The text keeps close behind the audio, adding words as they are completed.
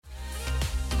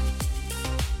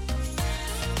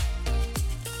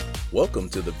Welcome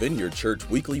to the Vineyard Church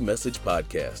Weekly Message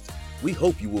Podcast. We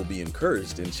hope you will be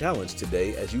encouraged and challenged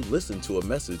today as you listen to a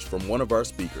message from one of our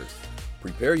speakers.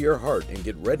 Prepare your heart and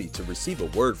get ready to receive a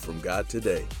word from God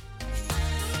today.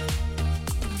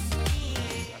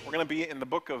 We're going to be in the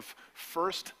book of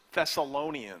 1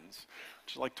 Thessalonians,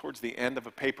 which is like towards the end of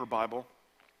a paper Bible.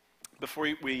 Before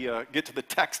we get to the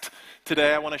text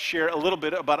today, I want to share a little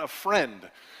bit about a friend.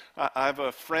 I have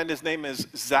a friend, his name is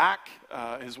Zach,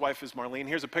 his wife is Marlene.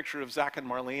 Here's a picture of Zach and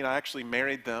Marlene. I actually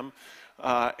married them,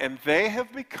 and they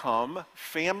have become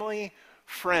family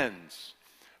friends.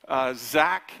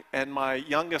 Zach and my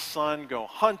youngest son go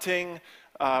hunting.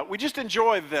 We just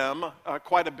enjoy them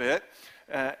quite a bit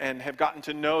and have gotten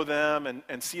to know them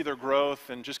and see their growth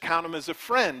and just count them as a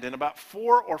friend. And about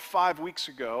 4 or 5 weeks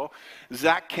ago,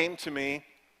 Zach came to me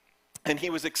and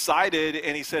he was excited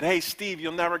and he said, "Hey, Steve,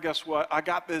 you'll never guess what? I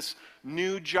got this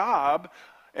new job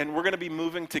and we're going to be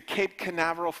moving to Cape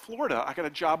Canaveral, Florida. I got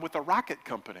a job with a rocket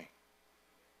company."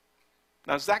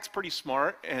 Now, Zach's pretty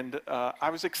smart, and I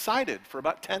was excited for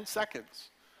about 10 seconds.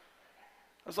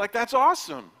 I was like, that's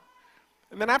awesome.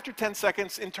 And then after 10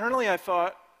 seconds, internally I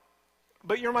thought,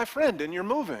 but you're my friend and you're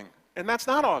moving, and that's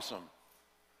not awesome.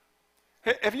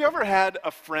 Have you ever had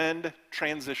a friend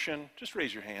transition? Just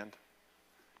raise your hand.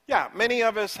 Yeah, many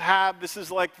of us have. This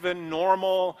is like the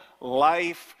normal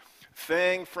life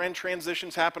thing. Friend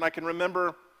transitions happen. I can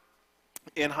remember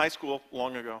in high school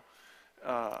long ago,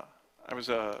 I was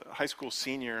a high school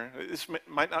senior. This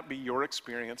might not be your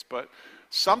experience, but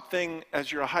something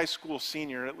as you're a high school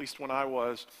senior, at least when I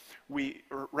was,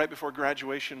 right before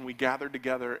graduation, we gathered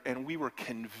together and we were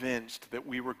convinced that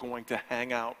we were going to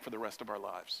hang out for the rest of our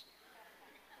lives.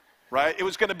 Right? It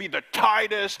was going to be the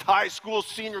tightest high school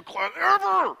senior class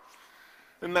ever.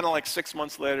 And then like 6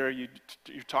 months later, you're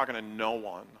talking to no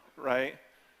one, right?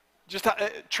 Just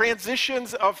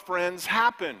transitions of friends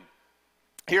happen.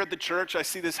 Here at the church, I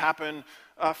see this happen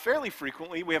fairly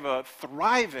frequently. We have a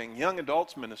thriving young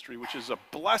adults ministry, which is a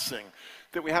blessing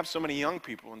that we have so many young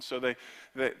people. And so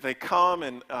they come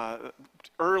in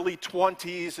early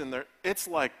 20s, and it's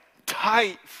like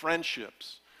tight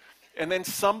friendships. And then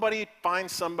somebody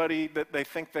finds somebody that they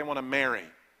think they want to marry.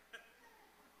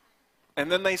 And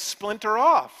then they splinter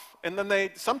off. And then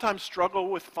they sometimes struggle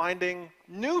with finding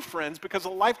new friends because a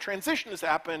life transition has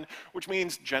happened, which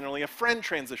means generally a friend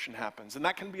transition happens. And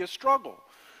that can be a struggle.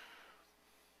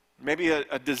 Maybe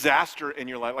a disaster in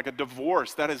your life, like a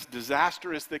divorce, that is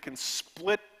disastrous, that can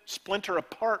splinter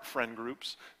apart friend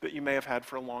groups that you may have had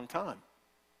for a long time.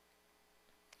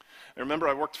 I remember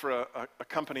I worked for a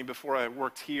company before I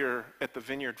worked here at the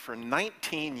Vineyard for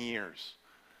 19 years.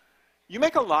 You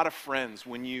make a lot of friends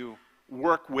when you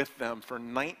work with them for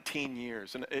 19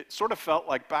 years. And it sort of felt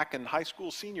like back in high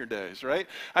school senior days, right?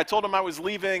 I told them I was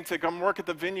leaving to come work at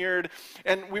the Vineyard,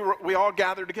 and we all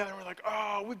gathered together, and we're like,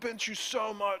 oh, we've been through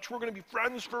so much. We're going to be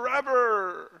friends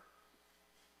forever.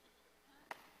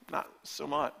 Not so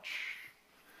much.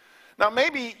 Now,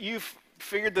 maybe you've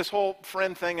figured this whole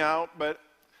friend thing out, but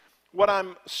what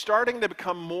I'm starting to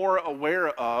become more aware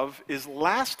of is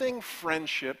lasting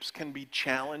friendships can be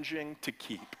challenging to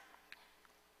keep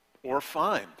or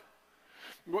find.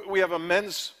 We have a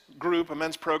men's group, a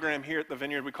men's program here at the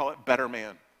Vineyard. We call it Better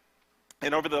Man.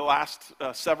 And over the last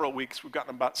several weeks, we've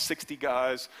gotten about 60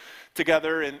 guys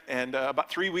together. And about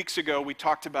 3 weeks ago, we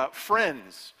talked about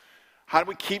friends. How do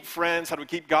we keep friends? How do we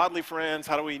keep godly friends?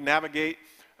 How do we navigate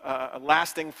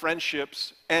lasting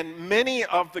friendships? And many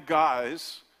of the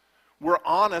guys were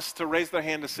honest to raise their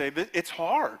hand to say that it's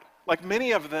hard. Like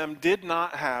many of them did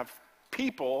not have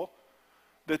people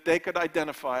that they could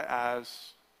identify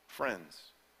as friends.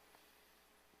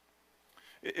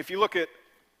 If you look at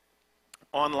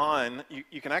online,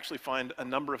 you can actually find a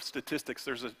number of statistics.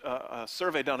 There's a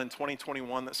survey done in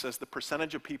 2021 that says the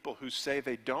percentage of people who say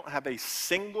they don't have a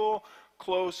single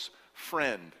close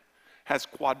friend has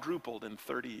quadrupled in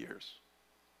 30 years.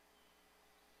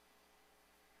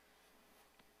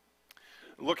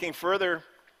 Looking further,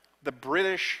 the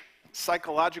British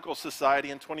Psychological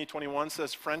Society in 2021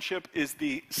 says friendship is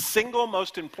the single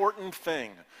most important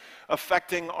thing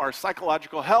affecting our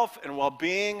psychological health and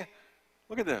well-being.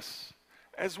 Look at this.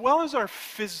 As well as our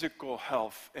physical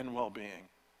health and well-being.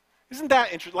 Isn't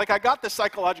that interesting? Like, I got the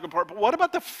psychological part, but what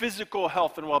about the physical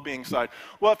health and well-being side?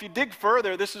 Well, if you dig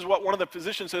further, this is what one of the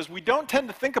physicians says. We don't tend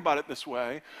to think about it this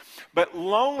way, but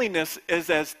loneliness is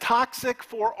as toxic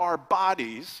for our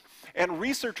bodies, and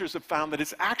researchers have found that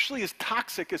it's actually as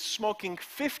toxic as smoking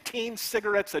 15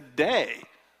 cigarettes a day.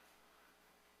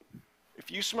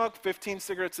 If you smoke 15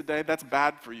 cigarettes a day, that's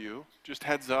bad for you, just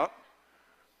heads up.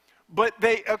 but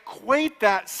they equate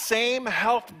that same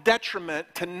health detriment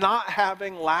to not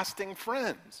having lasting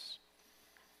friends.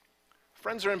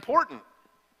 Friends are important.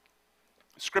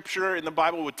 Scripture in the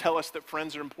Bible would tell us that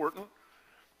friends are important.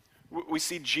 We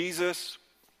see Jesus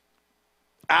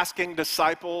asking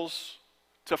disciples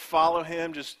to follow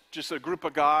him, just a group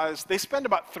of guys. They spend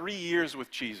about 3 years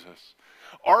with Jesus.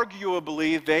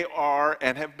 Arguably, they are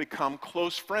and have become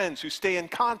close friends who stay in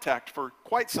contact for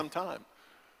quite some time.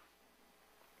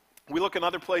 We look in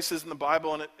other places in the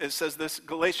Bible and it says this.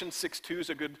 Galatians 6:2 is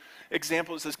a good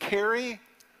example. It says, carry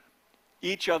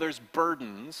each other's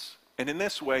burdens, and in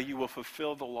this way you will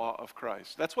fulfill the law of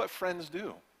Christ. That's what friends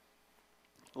do.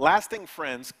 Lasting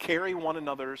friends carry one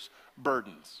another's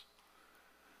burdens.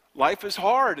 Life is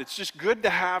hard. It's just good to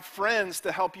have friends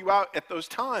to help you out at those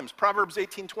times. Proverbs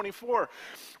 18:24,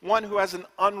 one who has an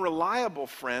unreliable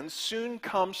friend soon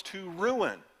comes to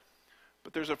ruin,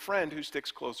 but there's a friend who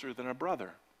sticks closer than a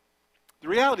brother. The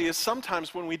reality is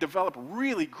sometimes when we develop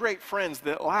really great friends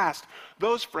that last,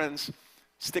 those friends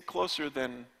stick closer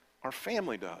than our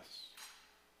family does.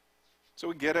 So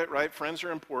we get it, right? Friends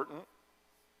are important.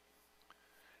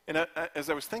 And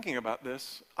as I was thinking about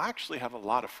this, I actually have a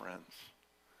lot of friends.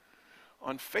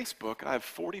 On Facebook, I have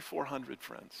 4,400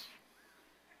 friends.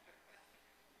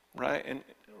 Right? And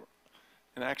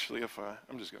actually,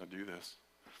 I'm just going to do this.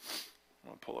 I'm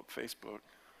going to pull up Facebook.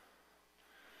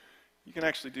 You can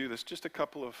actually do this, just a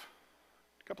couple of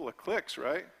clicks,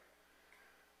 right?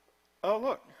 Oh,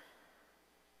 look.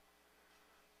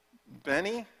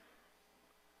 Benny,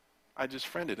 I just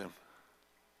friended him.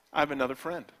 I have another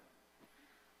friend.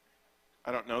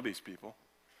 I don't know these people.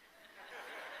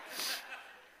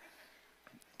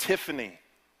 Tiffany.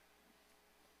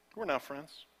 We're now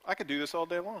friends. I could do this all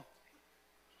day long.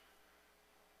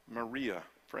 Maria,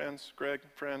 friends. Greg,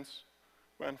 friends.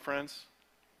 Gwen, friends.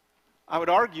 I would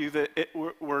argue that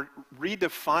we're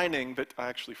redefining that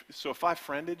so if I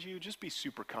friended you, just be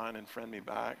super kind and friend me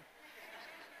back.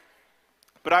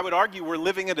 But I would argue we're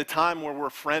living at a time where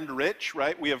we're friend rich,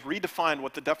 right? We have redefined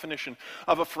what the definition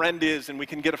of a friend is, and we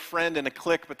can get a friend in a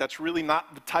click, but that's really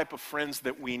not the type of friends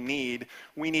that we need.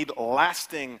 We need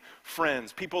lasting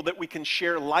friends, people that we can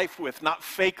share life with, not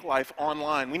fake life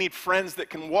online. We need friends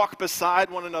that can walk beside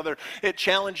one another at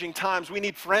challenging times. We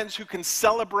need friends who can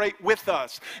celebrate with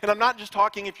us. And I'm not just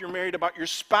talking if you're married about your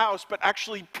spouse, but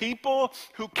actually people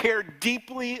who care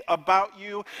deeply about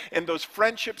you, and those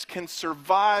friendships can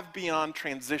survive beyond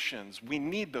transitions. We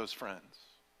need those friends.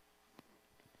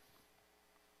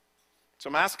 So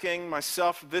I'm asking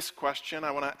myself this question.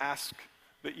 I want to ask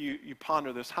that you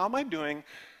ponder this. How am I doing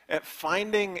at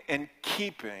finding and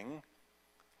keeping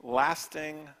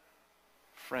lasting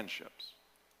friendships?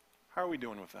 How are we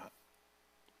doing with that?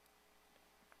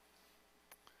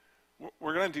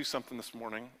 We're going to do something this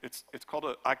morning.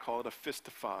 I call it a fist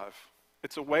to five.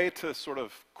 It's a way to sort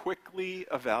of quickly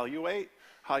evaluate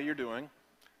how you're doing.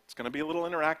 It's going to be a little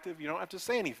interactive. You don't have to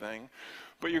say anything,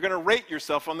 but you're going to rate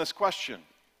yourself on this question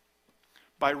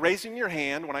by raising your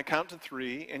hand when I count to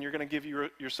 3, and you're going to give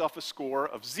yourself a score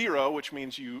of 0, which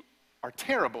means you are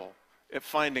terrible at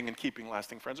finding and keeping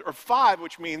lasting friends, or 5,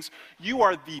 which means you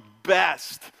are the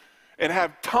best and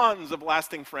have tons of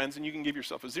lasting friends, and you can give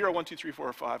yourself a 0, 1, 2, 3, 4,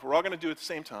 or 5. We're all going to do it at the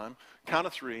same time. Count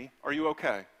of 3. Are you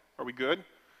okay? Are we good?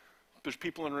 There's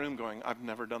people in the room going, I've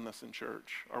never done this in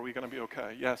church. Are we going to be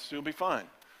okay? Yes, you'll be fine.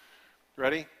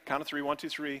 Ready? Count of 3. 1, 2,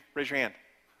 3. Raise your hand.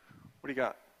 What do you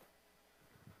got?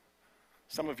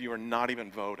 Some of you are not even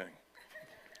voting.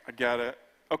 I get it.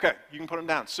 Okay, you can put them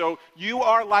down. So you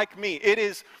are like me. It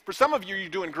is, for some of you, you're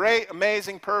doing great,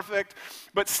 amazing, perfect,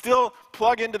 but still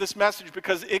plug into this message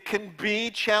because it can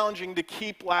be challenging to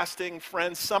keep lasting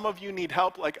friends. Some of you need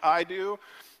help like I do.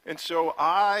 And so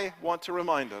I want to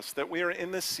remind us that we are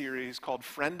in this series called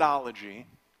Friendology.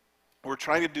 We're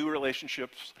trying to do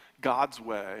relationships God's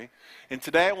way. And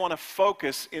today I want to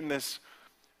focus in this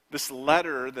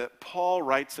letter that Paul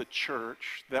writes a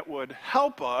church that would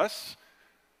help us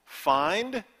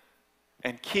find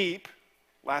and keep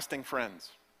lasting friends.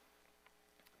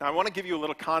 Now I want to give you a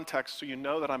little context so you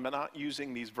know that I'm not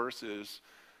using these verses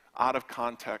out of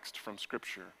context from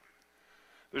Scripture.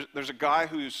 There's a guy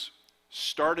who's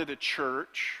started a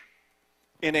church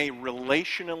in a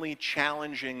relationally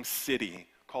challenging city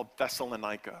called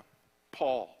Thessalonica.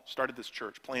 Paul started this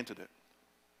church, planted it.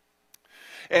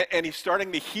 And he's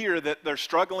starting to hear that they're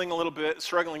struggling a little bit,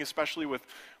 struggling especially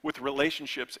with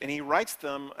relationships. And he writes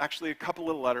them actually a couple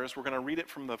of letters. We're going to read it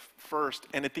from the first.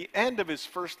 And at the end of his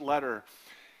first letter,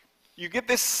 you get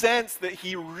this sense that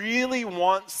he really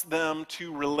wants them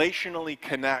to relationally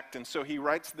connect. And so he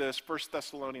writes this, 1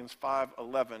 Thessalonians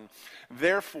 5:11.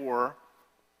 Therefore,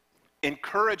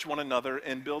 encourage one another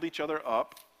and build each other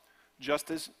up,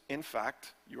 just as, in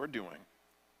fact, you are doing.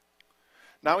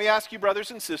 Now we ask you,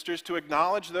 brothers and sisters, to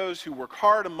acknowledge those who work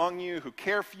hard among you, who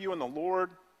care for you in the Lord,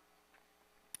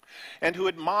 and who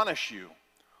admonish you.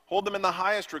 Hold them in the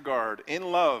highest regard,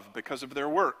 in love, because of their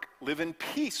work. Live in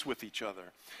peace with each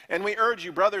other. And we urge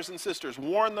you, brothers and sisters,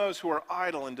 warn those who are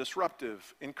idle and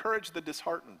disruptive. Encourage the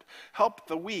disheartened. Help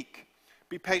the weak.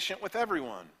 Be patient with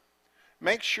everyone.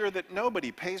 Make sure that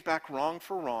nobody pays back wrong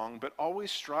for wrong, but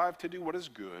always strive to do what is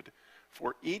good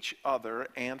for each other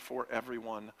and for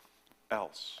everyone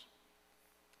else.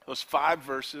 Those 5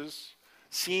 verses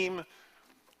seem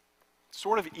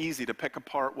sort of easy to pick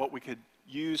apart what we could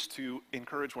use to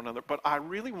encourage one another, but I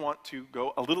really want to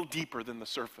go a little deeper than the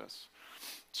surface.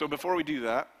 So before we do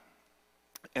that,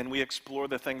 and we explore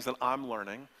the things that I'm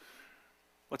learning,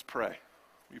 let's pray.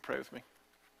 Will you pray with me?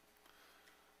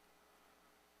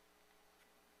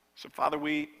 So Father,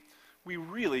 we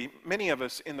really, many of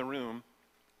us in the room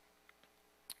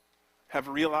have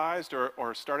realized or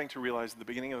are starting to realize at the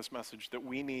beginning of this message that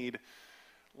we need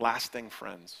lasting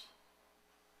friends.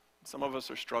 Some of us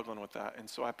are struggling with that. And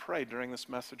so I pray during this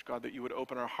message, God, that you would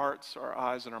open our hearts, our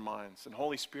eyes, and our minds. And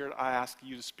Holy Spirit, I ask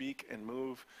you to speak and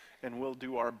move, and we'll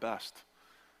do our best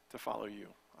to follow you.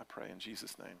 I pray in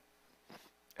Jesus' name.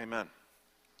 Amen.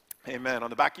 Amen. On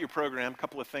the back of your program, a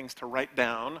couple of things to write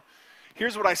down.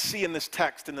 Here's what I see in this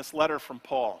text, in this letter from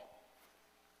Paul.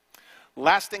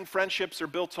 Lasting friendships are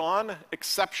built on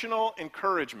exceptional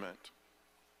encouragement.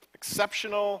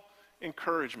 Exceptional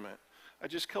encouragement. I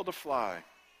just killed a fly.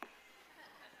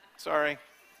 Sorry,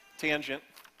 tangent.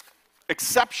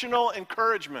 Exceptional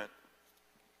encouragement.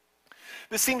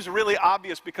 This seems really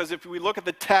obvious because if we look at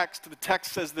the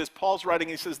text says this. Paul's writing,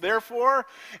 he says, therefore,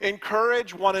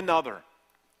 encourage one another.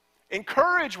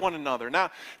 Encourage one another. Now,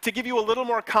 to give you a little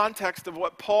more context of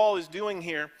what Paul is doing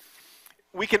here,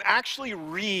 we can actually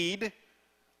read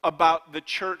about the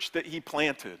church that he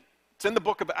planted. It's in the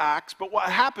book of Acts, but what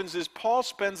happens is Paul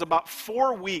spends about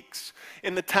 4 weeks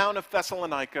in the town of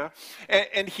Thessalonica,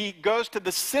 and he goes to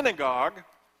the synagogue,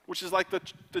 which is like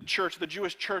the church, the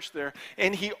Jewish church there,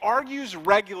 and he argues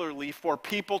regularly for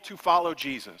people to follow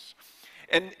Jesus.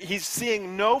 And he's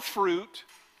seeing no fruit.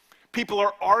 People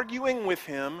are arguing with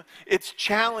him. It's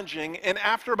challenging. And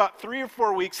after about 3 or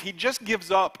 4 weeks, he just gives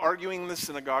up arguing in the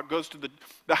synagogue, goes to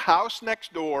the house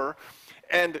next door,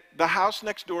 and the house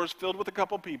next door is filled with a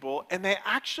couple people, and they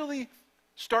actually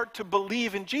start to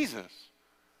believe in Jesus.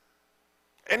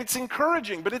 And it's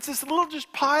encouraging, but it's this little just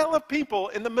pile of people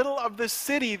in the middle of this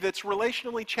city that's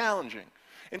relationally challenging.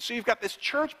 And so you've got this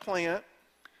church plant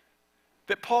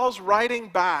that Paul's writing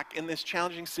back in this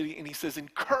challenging city, and he says,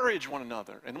 encourage one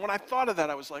another. And when I thought of that,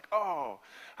 I was like, oh,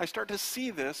 I start to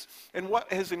see this, and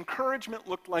what has encouragement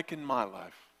looked like in my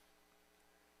life.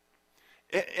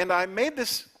 And I made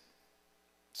this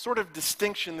sort of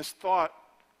distinction, this thought,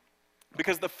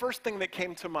 because the first thing that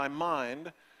came to my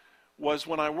mind was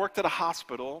when I worked at a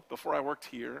hospital, before I worked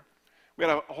here, we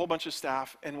had a whole bunch of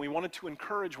staff, and we wanted to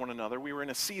encourage one another. We were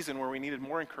in a season where we needed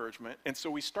more encouragement, and so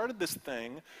we started this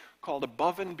thing called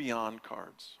Above and Beyond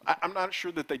cards. I'm not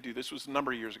sure that they do this. This was a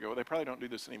number of years ago. They probably don't do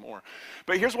this anymore.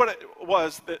 But here's what it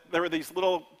was. That there were these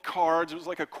little cards. It was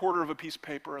like a quarter of a piece of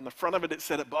paper. On the front of it, it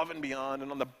said Above and Beyond,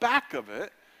 and on the back of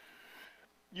it,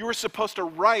 you were supposed to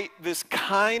write this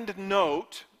kind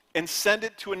note and send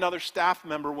it to another staff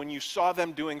member when you saw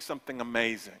them doing something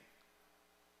amazing.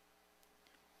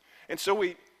 And so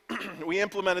we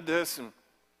implemented this, and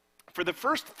for the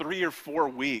first 3 or 4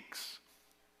 weeks,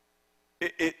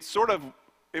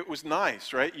 it was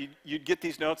nice, right? You'd get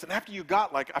these notes, and after you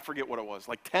got I forget what it was,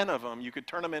 10 of them, you could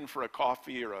turn them in for a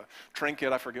coffee or a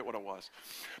trinket, I forget what it was.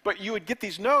 But you would get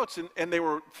these notes, and they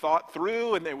were thought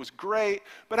through, and it was great.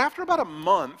 But after about a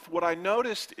month, what I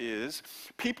noticed is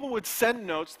people would send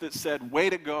notes that said, way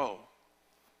to go.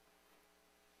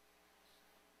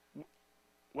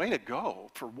 Way to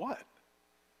go for what?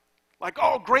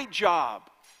 Oh, great job.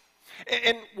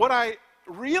 And what I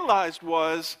realized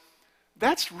was,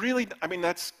 that's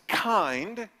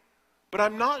kind, but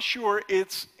I'm not sure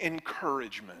it's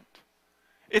encouragement.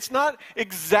 It's not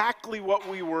exactly what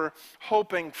we were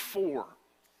hoping for.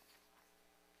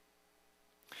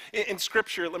 In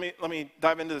Scripture, let me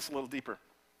dive into this a little deeper.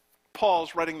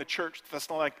 Paul's writing the church,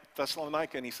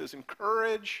 Thessalonica, and he says,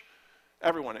 encourage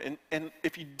everyone. And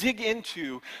if you dig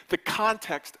into the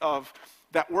context of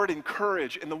that word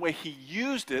encourage and the way he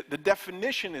used it, the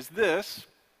definition is this: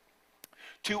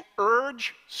 to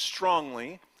urge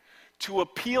strongly, to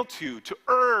appeal to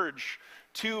urge,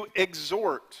 to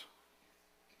exhort.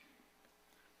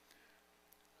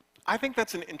 I think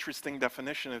that's an interesting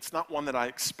definition. It's not one that I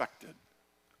expected.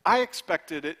 I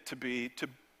expected it to be to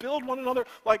build one another,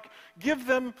 like give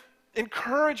them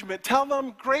encouragement, tell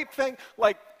them great things,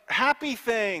 like happy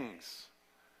things.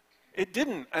 It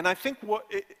didn't. And I think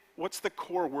what's the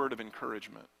core word of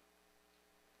encouragement?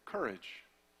 Courage.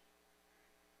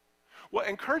 What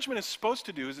encouragement is supposed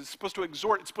to do is it's supposed to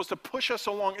exhort, it's supposed to push us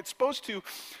along, it's supposed to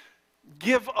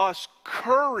give us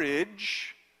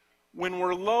courage when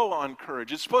we're low on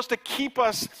courage. It's supposed to keep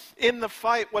us in the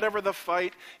fight, whatever the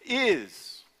fight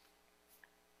is.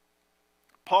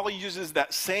 Paul uses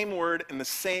that same word in the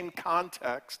same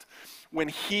context when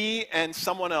he and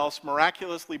someone else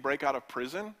miraculously break out of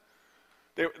prison.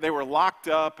 They were locked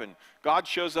up, and God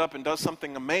shows up and does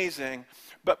something amazing.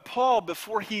 But Paul,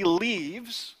 before he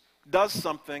leaves, does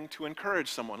something to encourage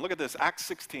someone. Look at this, Acts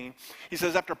 16. He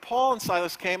says, after Paul and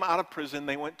Silas came out of prison,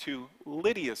 they went to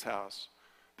Lydia's house.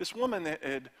 This woman that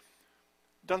had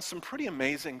done some pretty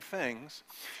amazing things,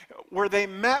 where they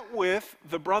met with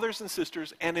the brothers and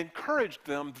sisters and encouraged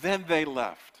them, then they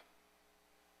left.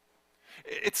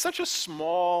 It's such a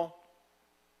small,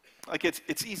 like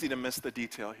it's easy to miss the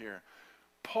detail here.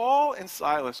 Paul and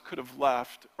Silas could have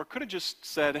left, or could have just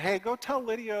said, hey, go tell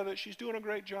Lydia that she's doing a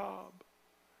great job.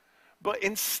 But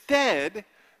instead,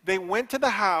 they went to the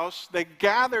house, they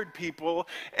gathered people,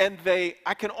 and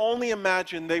I can only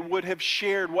imagine they would have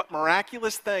shared what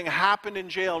miraculous thing happened in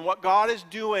jail and what God is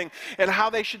doing and how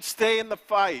they should stay in the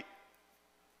fight.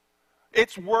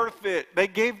 It's worth it. They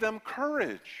gave them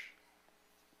courage.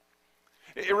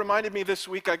 It reminded me this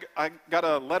week, I got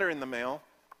a letter in the mail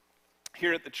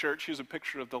here at the church. Here's a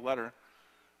picture of the letter.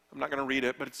 I'm not going to read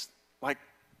it, but it's like,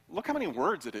 look how many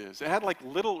words it is. It had like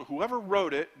whoever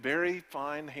wrote it, very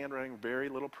fine handwriting, very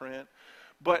little print.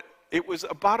 But it was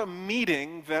about a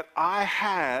meeting that I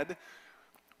had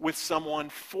with someone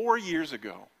 4 years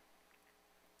ago.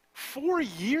 4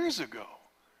 years ago.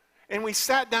 And we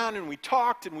sat down and we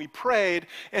talked and we prayed,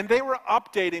 and they were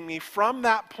updating me from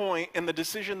that point in the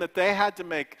decision that they had to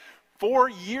make 4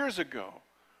 years ago.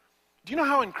 Do you know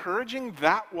how encouraging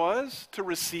that was to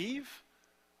receive?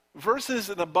 Versus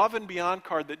an above and beyond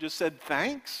card that just said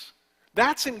thanks.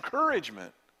 That's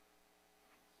encouragement.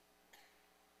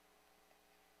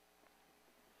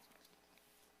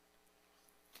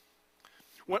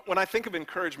 When I think of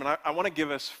encouragement, I want to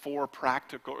give us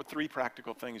three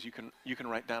practical things you can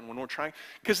write down when we're trying.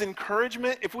 Because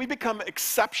encouragement, if we become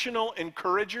exceptional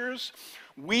encouragers,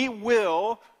 we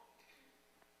will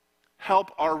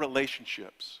help our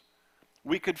relationships.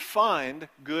 We could find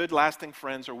good, lasting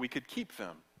friends, or we could keep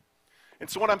them. And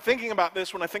so when I'm thinking about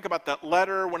this, when I think about that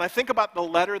letter, when I think about the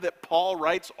letter that Paul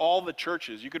writes all the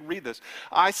churches, you could read this,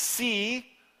 I see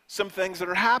some things that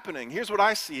are happening. Here's what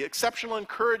I see. Exceptional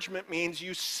encouragement means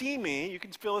you see me, you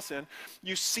can fill us in,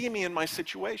 you see me in my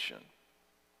situation.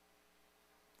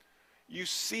 You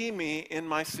see me in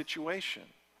my situation.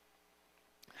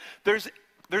 There's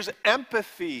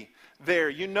empathy there.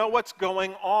 You know what's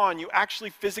going on. You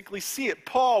actually physically see it.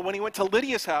 Paul, when he went to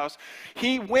Lydia's house,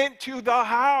 he went to the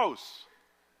house.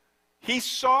 He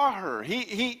saw her.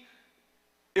 It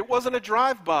wasn't a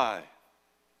drive-by.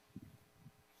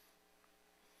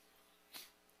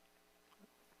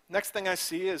 Next thing I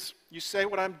see is you say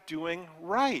what I'm doing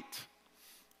right.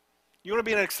 You want to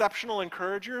be an exceptional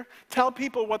encourager? Tell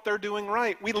people what they're doing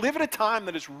right. We live at a time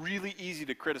that is really easy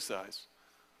to criticize.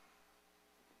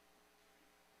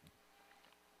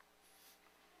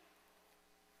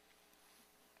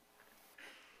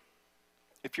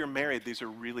 If you're married, these are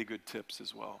really good tips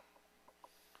as well.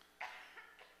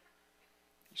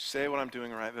 You say what I'm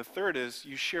doing right. The third is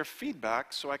you share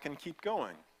feedback so I can keep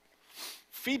going.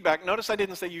 Feedback, notice I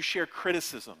didn't say you share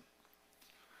criticism.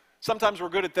 Sometimes we're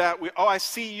good at that. I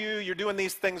see you, you're doing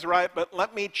these things right, but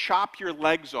let me chop your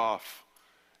legs off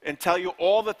and tell you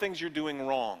all the things you're doing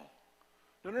wrong.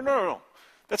 No.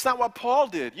 That's not what Paul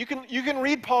did. You can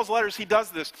read Paul's letters. He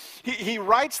does this. He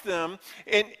writes them,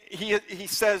 and he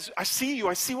says, I see you.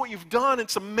 I see what you've done.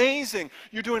 It's amazing.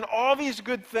 You're doing all these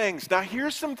good things. Now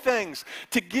here's some things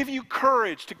to give you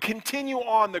courage to continue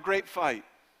on the great fight.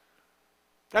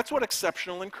 That's what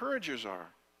exceptional encouragers are.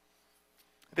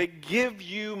 They give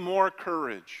you more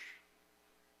courage.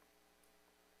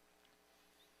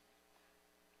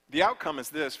 The outcome is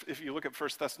this. If you look at 1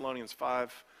 Thessalonians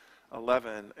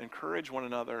 5:11, encourage one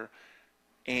another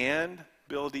and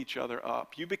build each other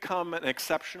up. You become an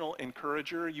exceptional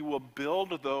encourager, you will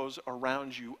build those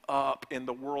around you up, and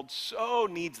the world so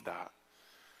needs that.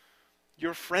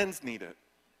 Your friends need it.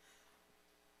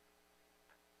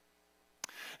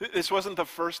 This wasn't the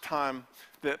first time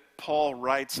that Paul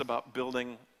writes about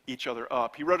building each other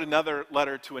up. He wrote another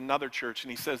letter to another church,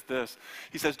 and he says this.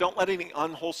 He says, don't let any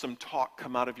unwholesome talk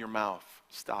come out of your mouth.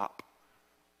 Stop.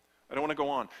 I don't want to go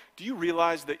on. Do you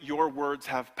realize that your words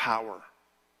have power?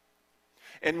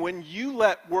 And when you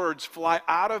let words fly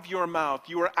out of your mouth,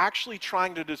 you are actually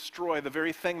trying to destroy the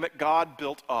very thing that God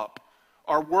built up.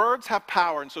 Our words have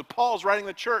power. And so Paul's writing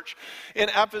the church in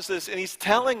Ephesus, and he's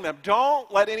telling them,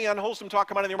 don't let any unwholesome talk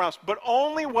come out of your mouths, but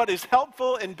only what is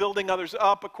helpful in building others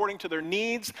up according to their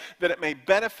needs, that it may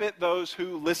benefit those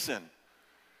who listen.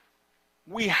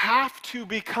 We have to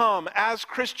become, as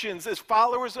Christians, as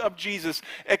followers of Jesus,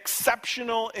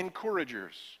 exceptional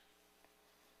encouragers.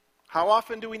 How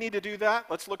often do we need to do that?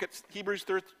 Let's look at Hebrews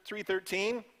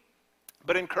 3:13.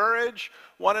 But encourage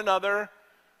one another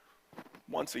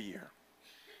once a year.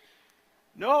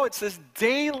 No, it says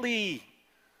daily.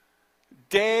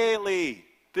 Daily.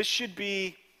 This should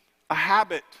be a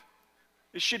habit.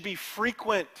 This should be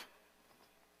frequent.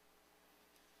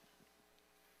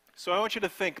 So I want you to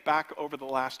think back over the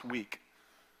last week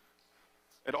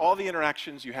at all the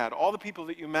interactions you had, all the people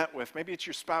that you met with. Maybe it's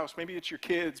your spouse, maybe it's your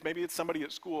kids, maybe it's somebody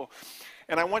at school.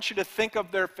 And I want you to think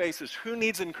of their faces. Who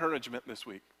needs encouragement this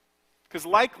week? Because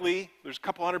likely, there's a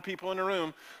couple hundred people in the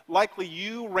room, likely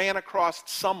you ran across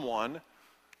someone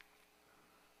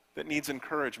that needs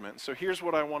encouragement. So here's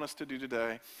what I want us to do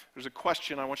today. There's a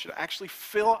question. I want you to actually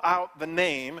fill out the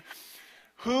name.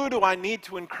 Who do I need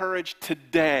to encourage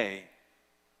today?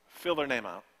 Fill their name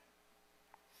out.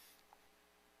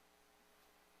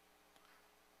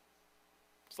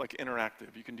 It's like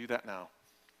interactive. You can do that now.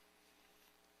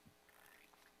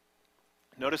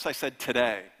 Notice I said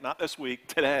today, not this week,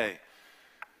 today.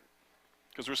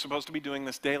 Because we're supposed to be doing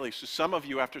this daily. So some of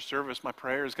you after service, my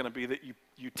prayer is going to be that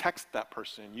you text that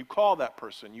person, you call that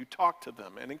person, you talk to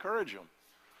them and encourage them.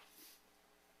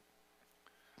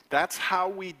 That's how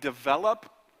we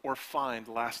develop or find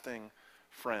lasting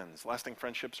friends. Lasting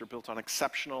friendships are built on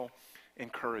exceptional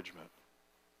encouragement.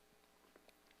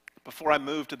 Before I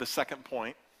move to the second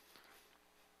point,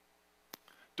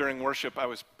 during worship, I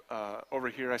was over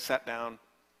here, I sat down,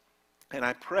 and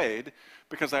I prayed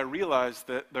because I realized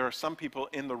that there are some people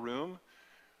in the room,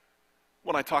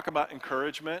 when I talk about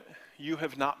encouragement, you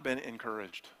have not been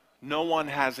encouraged. No one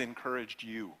has encouraged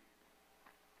you.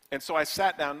 And so I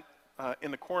sat down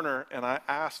in the corner, and I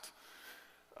asked,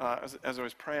 as I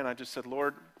was praying, I just said,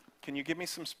 Lord, can you give me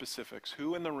some specifics?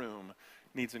 Who in the room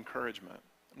needs encouragement?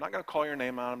 I'm not going to call your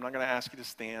name out. I'm not going to ask you to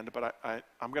stand, but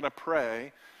I'm going to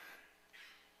pray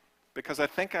because I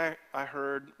think I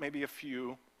heard maybe a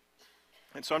few.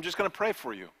 And so I'm just going to pray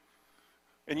for you.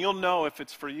 And you'll know if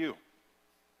it's for you.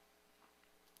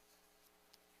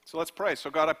 So let's pray. So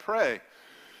God, I pray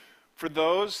for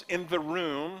those in the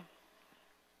room.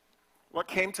 What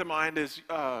came to mind is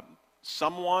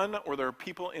someone, or there are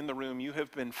people in the room, you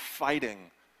have been fighting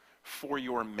for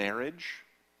your marriage,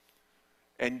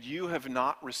 and you have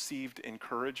not received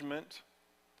encouragement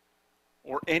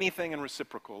or anything in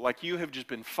reciprocal. Like you have just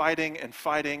been fighting and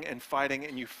fighting and fighting,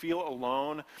 and you feel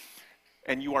alone,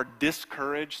 and you are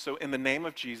discouraged. So in the name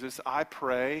of Jesus, I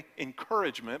pray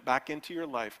encouragement back into your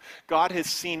life. God has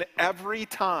seen every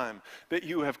time that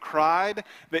you have cried,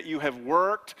 that you have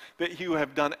worked, that you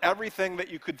have done everything that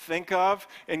you could think of,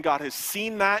 and God has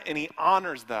seen that, and he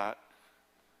honors that.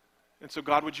 And so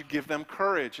God, would you give them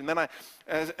courage? And then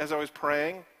as I was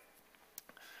praying,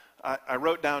 I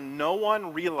wrote down, no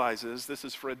one realizes, this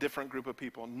is for a different group of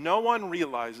people, no one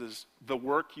realizes the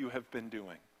work you have been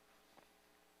doing.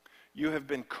 You have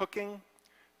been cooking,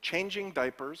 changing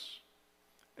diapers,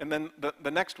 and then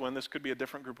the next one, this could be a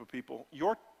different group of people.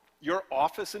 Your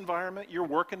office environment, your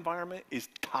work environment is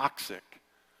toxic.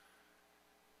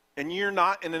 And you're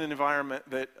not in an environment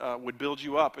that would build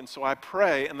you up. And so I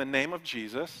pray in the name of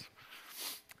Jesus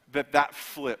that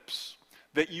flips.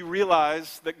 That you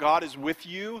realize that God is with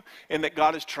you and that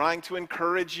God is trying to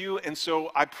encourage you. And so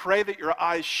I pray that your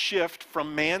eyes shift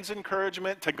from man's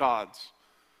encouragement to God's.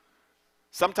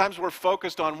 Sometimes we're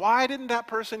focused on, why didn't that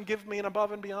person give me an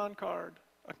above and beyond card?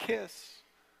 A kiss,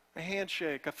 a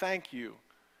handshake, a thank you.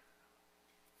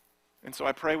 And so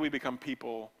I pray we become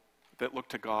people that look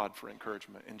to God for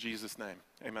encouragement. In Jesus' name,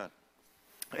 amen.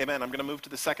 Amen. I'm going to move to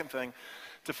the second thing.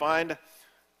 To find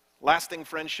lasting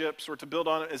friendships or to build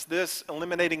on it is this: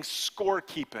 eliminating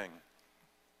scorekeeping.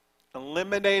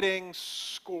 Eliminating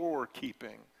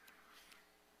scorekeeping.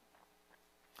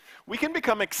 We can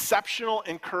become exceptional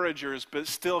encouragers, but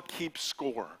still keep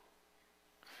score.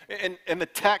 In the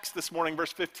text this morning,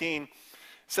 verse 15,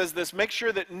 says this: make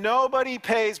sure that nobody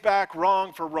pays back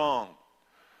wrong for wrong.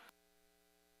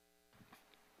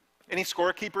 Any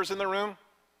scorekeepers in the room?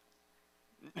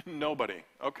 Nobody.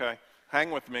 Okay, hang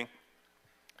with me.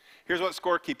 Here's what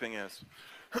scorekeeping is.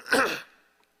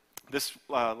 This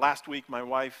last week, my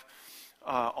wife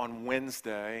on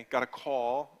Wednesday, got a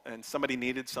call, and somebody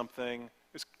needed something.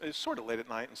 It was sort of late at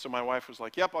night, and so my wife was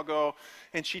like, yep, I'll go.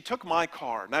 And she took my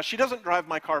car. Now, she doesn't drive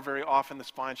my car very often. That's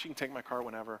fine. She can take my car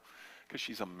whenever because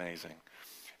she's amazing.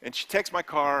 And she takes my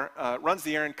car, runs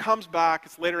the errand, comes back.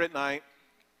 It's later at night.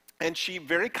 And she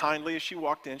very kindly, as she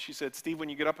walked in, she said, Steve, when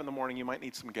you get up in the morning, you might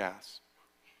need some gas.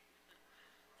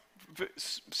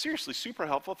 Seriously, super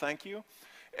helpful. Thank you.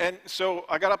 And so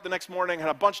I got up the next morning, had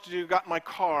a bunch to do, got in my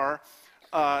car,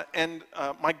 and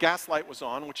my gas light was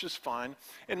on, which is fine.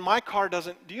 And my car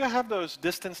doesn't, do you have those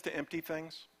distance to empty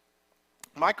things?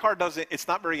 My car doesn't, it's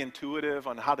not very intuitive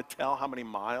on how to tell how many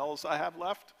miles I have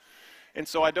left. And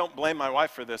so I don't blame my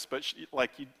wife for this, but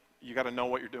you got to know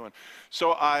what you're doing.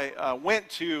 So I went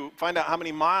to find out how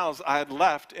many miles I had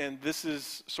left, and this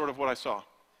is sort of what I saw.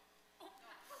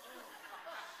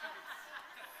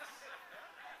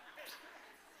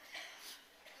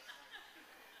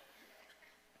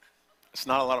 It's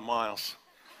not a lot of miles.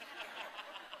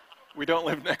 We don't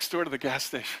live next door to the gas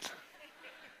station.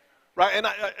 Right, and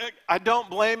I don't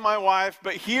blame my wife,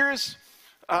 but here's,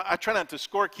 I try not to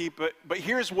scorekeep, but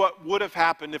here's what would have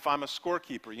happened if I'm a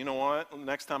scorekeeper. You know what?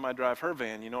 Next time I drive her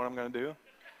van, you know what I'm going to do?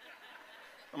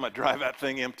 I'm going to drive that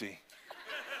thing empty.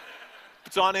 If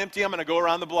it's on empty, I'm going to go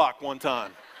around the block one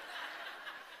time.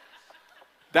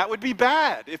 That would be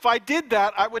bad. If I did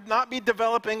that, I would not be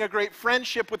developing a great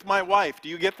friendship with my wife. Do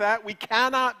you get that? We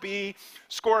cannot be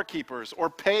scorekeepers or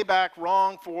pay back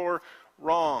wrong for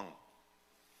wrong.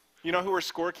 You know who were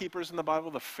scorekeepers in the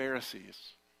Bible? The Pharisees.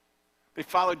 They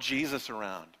followed Jesus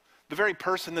around. The very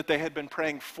person that they had been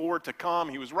praying for to come.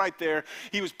 He was right there.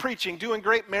 He was preaching, doing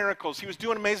great miracles. He was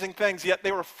doing amazing things. Yet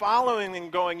they were following and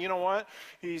going, you know what?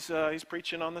 He's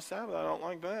preaching on the Sabbath. I don't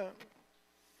like that.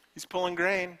 He's pulling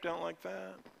grain. Don't like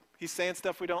that. He's saying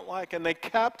stuff we don't like. And they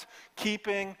kept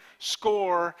keeping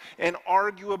score, and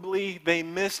arguably they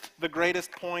missed the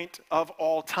greatest point of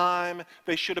all time.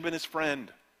 They should have been his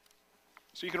friend.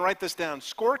 So you can write this down.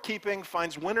 Scorekeeping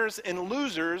finds winners and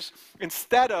losers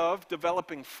instead of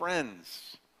developing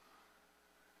friends.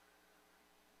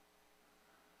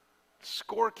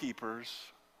 Scorekeepers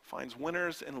finds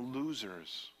winners and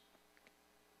losers.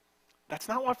 That's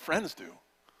not what friends do.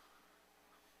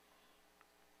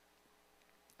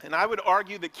 And I would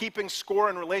argue that keeping score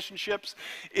in relationships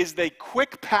is the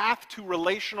quick path to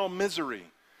relational misery.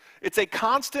 It's a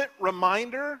constant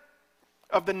reminder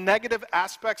of the negative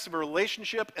aspects of a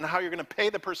relationship and how you're going to pay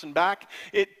the person back.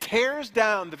 It tears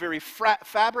down the very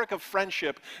fabric of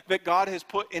friendship that God has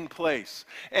put in place.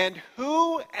 And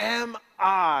who am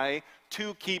I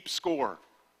to keep score?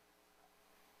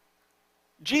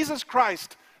 Jesus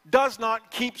Christ does not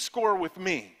keep score with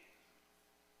me.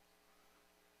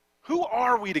 Who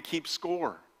are we to keep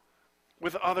score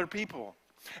with other people?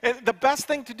 And the best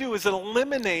thing to do is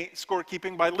eliminate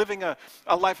scorekeeping by living a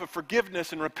life of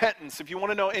forgiveness and repentance. If you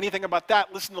want to know anything about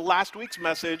that, listen to last week's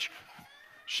message.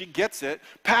 She gets it.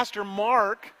 Pastor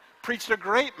Mark preached a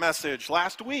great message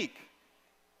last week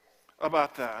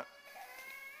about that.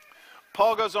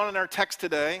 Paul goes on in our text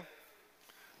today.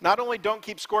 Not only don't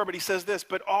keep score, but he says this,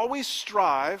 but always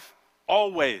strive,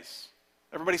 always.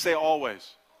 Everybody say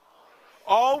always.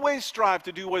 Always strive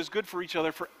to do what is good for each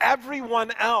other, for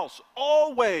everyone else.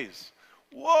 Always.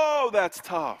 Whoa, that's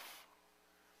tough.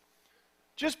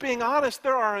 Just being honest,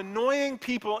 there are annoying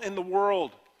people in the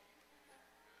world.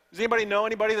 Does anybody know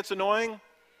anybody that's annoying?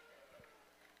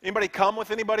 Anybody come with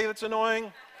anybody that's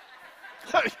annoying?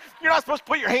 You're not supposed to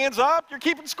put your hands up. You're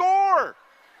keeping score.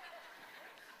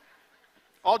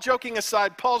 All joking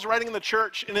aside, Paul's writing in the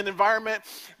church in an environment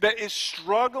that is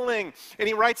struggling. And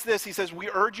he writes this, he says,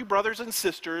 we urge you, brothers and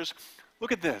sisters,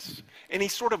 look at this. And he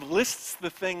sort of lists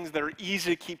the things that are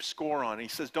easy to keep score on. And he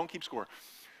says, don't keep score.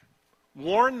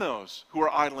 Warn those who are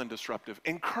idle and disruptive.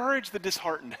 Encourage the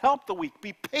disheartened. Help the weak.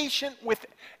 Be patient with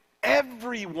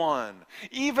everyone,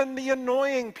 even the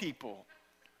annoying people.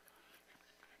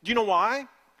 Do you know why?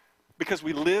 Because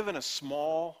we live in a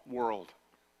small world.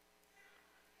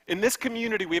 In this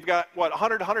community, we've got,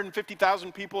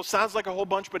 150,000 people. Sounds like a whole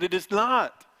bunch, but it is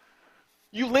not.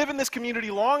 You live in this community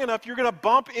long enough, you're going to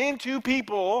bump into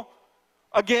people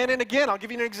again and again. I'll give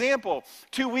you an example.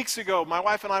 2 weeks ago, my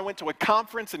wife and I went to a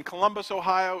conference in Columbus,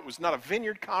 Ohio. It was not a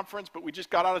vineyard conference, but we just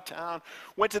got out of town,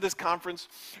 went to this conference.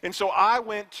 And so I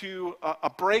went to a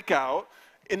breakout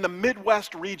in the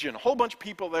Midwest region. A whole bunch of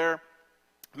people there.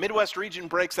 Midwest region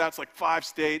breaks out. It's like 5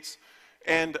 states.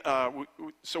 And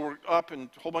so we're up and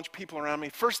a whole bunch of people around me.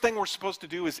 First thing we're supposed to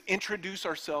do is introduce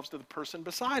ourselves to the person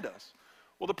beside us.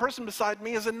 Well, the person beside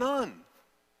me is a nun,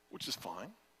 which is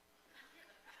fine.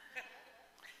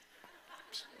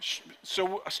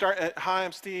 so I start at, hi,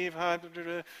 I'm Steve, hi,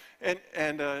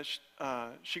 and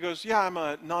she goes, yeah, I'm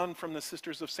a nun from the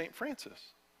Sisters of St.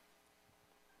 Francis.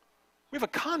 We have a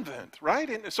convent, right?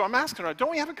 And so I'm asking her,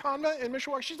 don't we have a convent in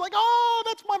Mishawaka? She's like, oh,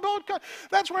 that's my boat.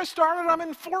 That's where I started. I'm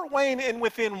in Fort Wayne. And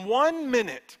within 1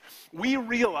 minute, we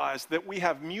realized that we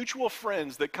have mutual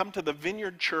friends that come to the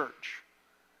Vineyard Church.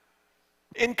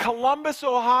 In Columbus,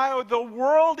 Ohio, the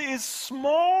world is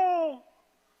small.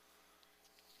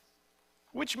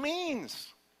 Which means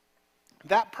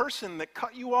that person that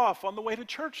cut you off on the way to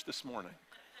church this morning,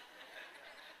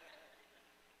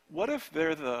 what if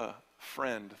they're the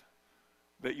friend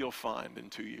that you'll find in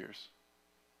 2 years?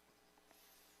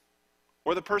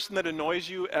 Or the person that annoys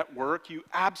you at work, you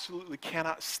absolutely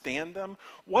cannot stand them.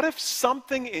 What if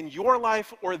something in your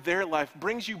life or their life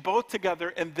brings you both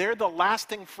together and they're the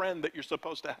lasting friend that you're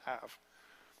supposed to have?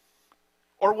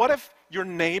 Or what if your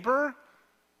neighbor,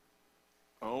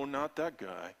 oh, not that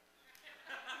guy,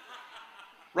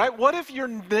 right? What if your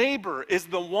neighbor is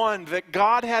the one that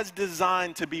God has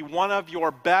designed to be one of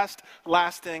your best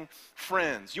lasting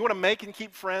friends? You want to make and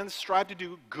keep friends? Strive to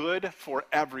do good for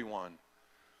everyone.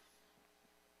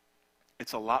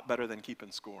 It's a lot better than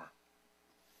keeping score.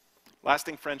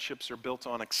 Lasting friendships are built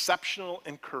on exceptional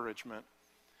encouragement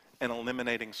and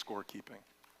eliminating scorekeeping.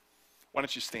 Why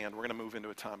don't you stand? We're going to move into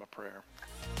a time of prayer.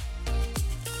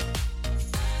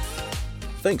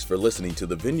 Thanks for listening to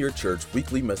the Vineyard Church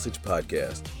Weekly Message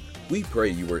Podcast. We pray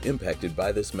you were impacted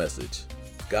by this message.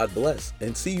 God bless,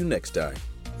 and see you next time.